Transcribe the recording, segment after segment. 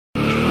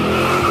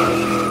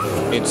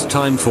It's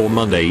time for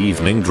Monday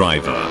Evening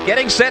Driver.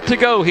 Getting set to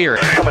go here.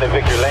 Coming to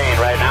Victory Lane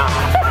right now.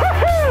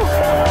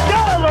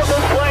 Gotta love this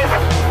place.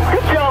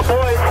 Good job,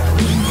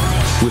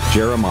 boys. With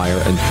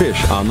Jeremiah and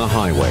Fish on the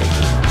highway.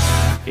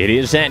 It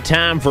is that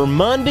time for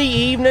Monday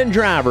Evening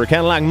Driver, kind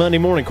of like Monday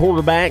Morning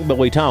Quarterback, but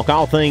we talk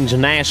all things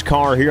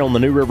NASCAR here on the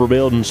New River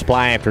Building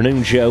Supply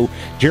Afternoon Show.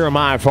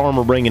 Jeremiah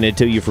Farmer bringing it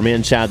to you from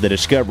inside the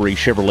Discovery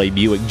Chevrolet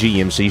Buick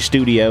GMC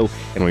studio,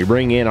 and we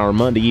bring in our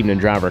Monday Evening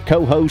Driver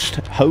co-host,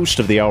 host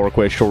of the All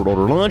Request Short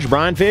Order Lunch,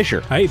 Brian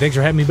Fisher. Hey, thanks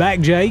for having me back,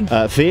 Jay.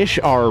 Fish,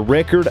 our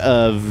record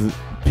of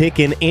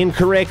picking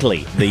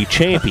incorrectly the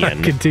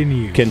champion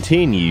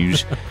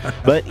continues.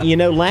 But, you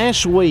know,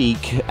 last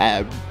week,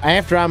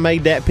 after I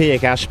made that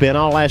pick, I spent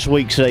all last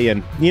week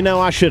saying, you know,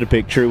 I should have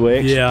picked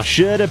Truex. Yeah.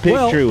 Should have picked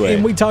Truex.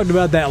 And we talked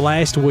about that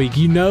last week.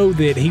 You know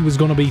that he was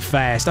going to be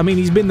fast. I mean,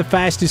 he's been the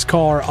fastest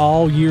car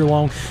all year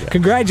long. Yeah.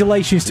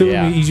 Congratulations to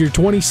him. He's your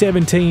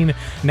 2017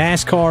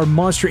 NASCAR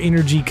Monster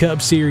Energy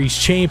Cup Series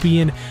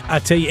champion. I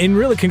tell you, and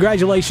really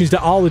congratulations to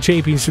all the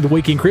champions for the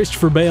weekend.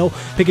 Christopher Bell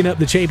picking up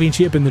the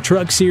championship in the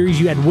Truck Series.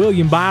 You had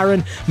William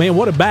Byron. Man,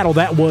 what a battle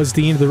that was at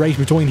the end of the race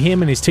between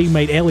him and his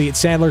teammate Elliott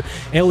Sadler.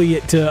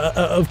 Elliott,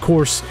 of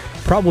course,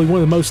 probably one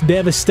of the most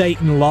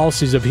devastating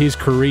losses of his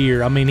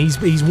career. I mean,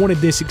 he's wanted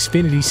this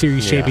Xfinity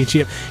Series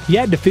championship. You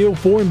had to feel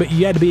for him, but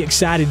you had to be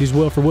excited as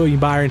well for William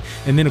Byron.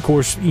 And then, of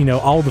course, you know,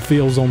 all the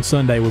feels on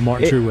Sunday with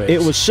Martin Truex.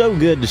 It was so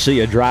good to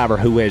see a driver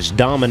who has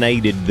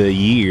dominated the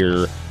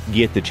year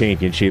get the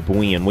championship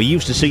win. We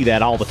used to see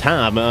that all the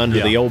time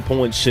under the old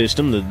point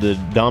system. The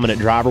dominant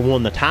driver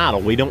won the title.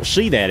 We don't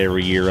see that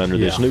every year under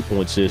this new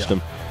point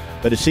system.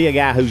 But to see a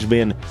guy who's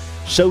been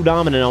so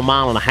dominant on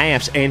mile and a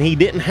halfs, and he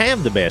didn't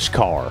have the best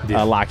car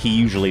like he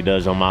usually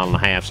does on mile and a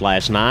halfs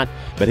last night,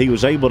 but he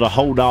was able to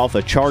hold off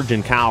a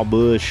charging Kyle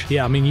Busch.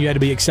 Yeah, I mean, you had to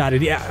be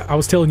excited. Yeah, I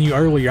was telling you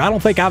earlier, I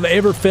don't think I've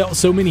ever felt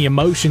so many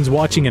emotions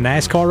watching a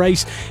NASCAR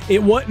race.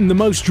 It wasn't the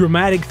most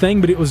dramatic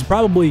thing, but it was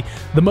probably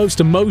the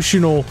most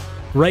emotional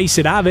race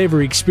that I've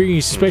ever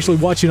experienced, especially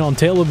watching on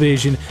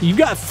television. You've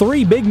got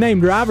three big-name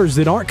drivers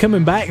that aren't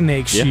coming back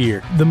next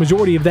year. The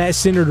majority of that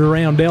centered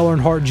around Dale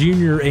Earnhardt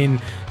Jr. and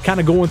kind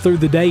of going through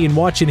the day and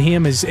watching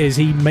him as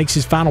he makes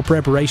his final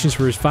preparations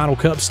for his final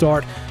Cup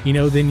start. You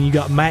know, then you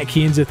got Matt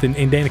Kenseth and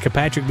Danica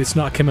Patrick that's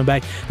not coming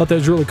back. I thought that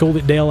was really cool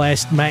that Dale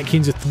asked Matt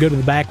Kenseth to go to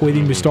the back with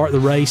him to start the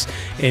race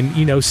and,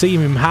 you know, see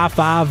him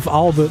high-five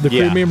all the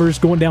crew members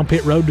going down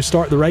pit road to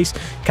start the race,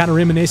 kind of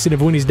reminiscent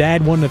of when his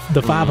dad won the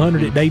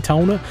 500 at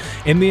Daytona.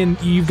 And then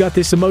you've got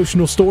this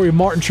emotional story of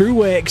Martin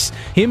Truex,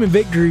 him in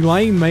Victory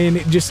Lane, man.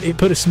 It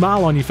put a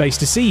smile on your face.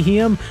 To see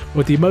him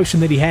with the emotion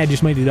that he had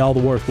just made it all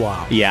the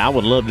worthwhile. Yeah, I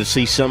would love to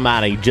see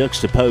somebody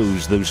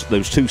juxtapose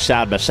those two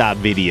side-by-side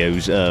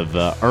videos of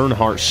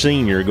Earnhardt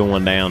Sr.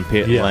 going down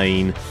pit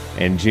lane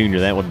and Jr.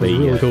 That would be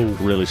really cool.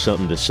 Really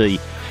something to see.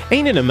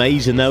 Ain't it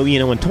amazing, though? You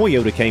know, when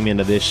Toyota came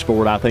into this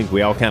sport, I think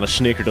we all kind of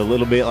snickered a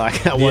little bit, like,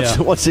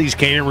 what's these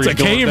Camrys it's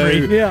a going Camry.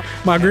 to do? Yeah,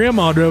 my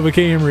grandma drove a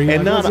Camry.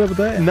 And what's up with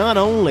that? Not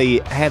only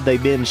have they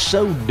been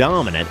so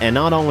dominant, and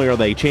not only are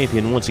they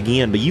champion once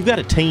again, but you've got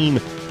a team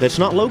that's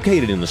not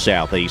located in the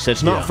Southeast,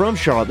 that's not from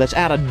Charlotte, that's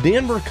out of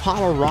Denver,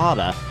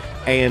 Colorado,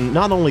 and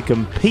not only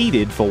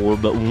competed for,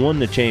 but won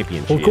the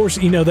championship. Well, of course,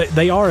 you know,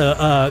 they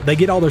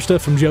get all their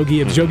stuff from Joe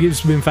Gibbs. Joe Gibbs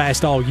has been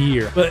fast all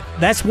year. But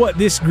that's what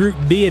this group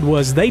did,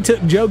 was they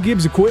took Joe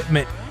Gibbs'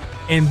 equipment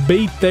and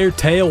beat their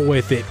tail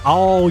with it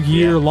all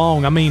year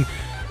long. I mean,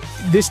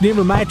 this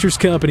Denver mattress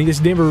company, this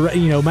Denver,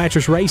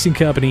 mattress racing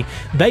company,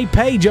 they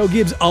pay Joe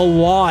Gibbs a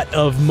lot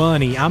of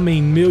money. I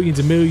mean, millions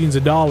and millions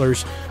of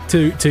dollars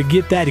to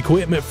get that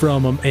equipment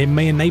from them, and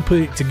man, they put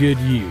it to good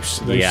use.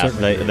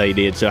 They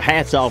did. So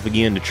hats off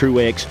again to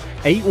Truex.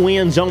 8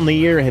 wins on the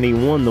year, and he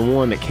won the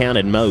one that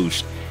counted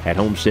most at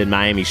Homestead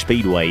Miami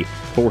Speedway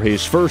for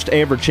his first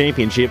ever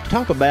championship.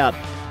 Talk about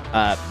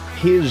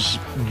his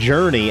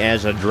journey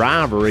as a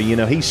driver. You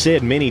know, he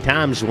said many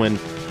times when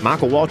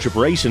Michael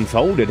Waltrip Racing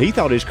folded, he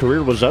thought his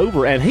career was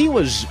over, and he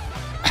was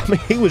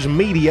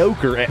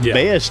mediocre at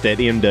best at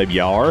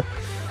MWR.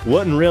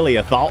 Wasn't really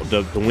a thought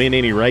to win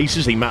any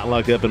races. He might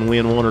luck up and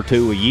win 1 or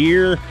 2 a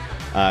year.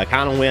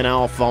 Kind of went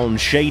off on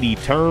shady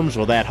terms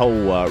with that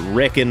whole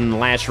wrecking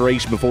last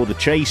race before the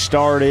chase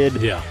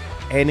started. Yeah.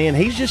 And then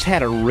he's just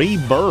had a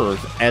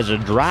rebirth as a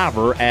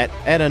driver at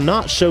a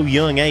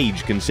not-so-young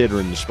age,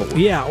 considering the sport.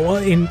 Yeah, well,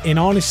 and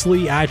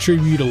honestly, I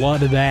attribute a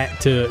lot of that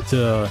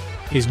to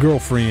his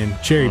girlfriend,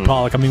 Cherry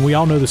Pollock. I mean, we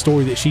all know the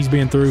story that she's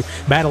been through,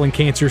 battling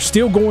cancer,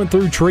 still going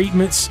through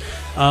treatments.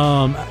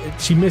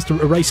 She missed a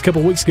race a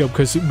couple weeks ago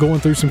because going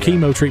through some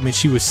chemo treatment.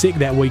 She was sick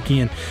that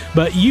weekend.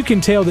 But you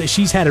can tell that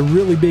she's had a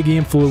really big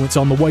influence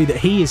on the way that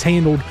he has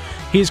handled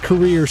his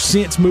career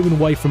since moving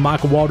away from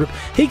Michael Waltrip.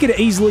 He could have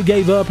easily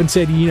gave up and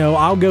said,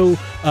 I'll go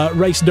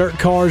race dirt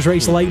cars,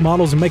 race late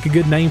models, and make a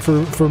good name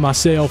for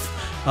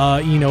myself,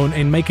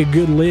 and make a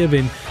good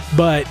living.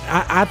 But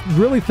I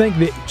really think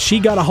that she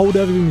got a hold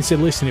of him and said,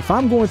 listen, if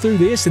I'm going through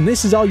this and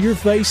this is all you're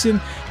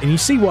facing, and you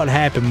see what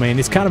happened, man,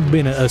 it's kind of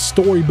been a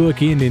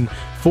storybook ending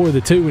for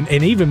the two,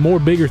 and even more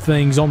bigger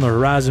things on the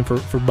horizon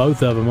for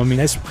both of them. I mean,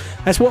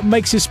 that's what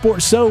makes this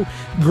sport so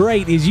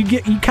great, is you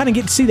kind of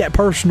get to see that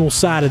personal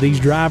side of these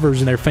drivers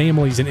and their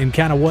families, and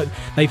kind of what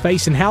they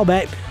face and how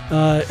that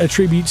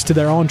attributes to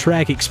their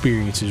on-track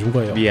experience as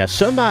well. Yeah,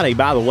 somebody,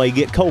 by the way,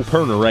 get Cole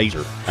Perner a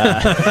razor.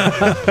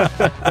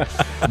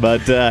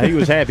 But he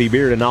was happy,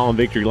 beard and all, in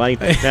Victory Lane.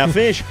 Now,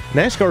 Fish,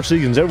 NASCAR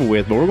season's over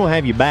with, but we're going to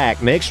have you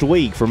back next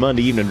week for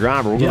Monday Evening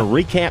Driver. We're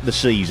going to recap the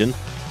season,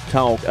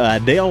 talk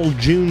Dale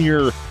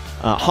Jr.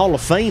 Hall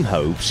of Fame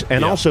hopes,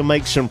 and also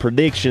make some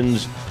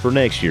predictions for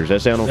next year. Does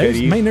that sound okay to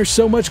you? I mean, there's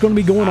so much going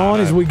to be going on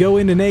as we go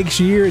into next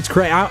year. It's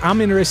crazy.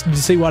 I'm interested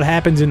to see what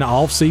happens in the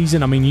off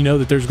season. I mean, you know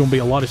that there's going to be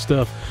a lot of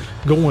stuff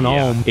going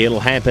on. It'll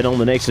happen on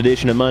the next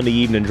edition of Monday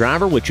Evening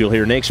Driver, which you'll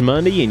hear next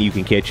Monday, and you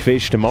can catch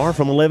Fish tomorrow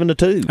from 11 to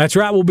 2. That's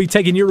right. We'll be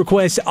taking your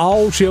requests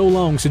all show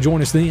long, so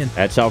join us then.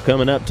 That's all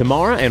coming up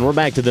tomorrow, and we're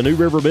back to the New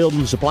River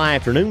Building Supply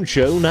Afternoon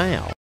Show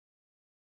now.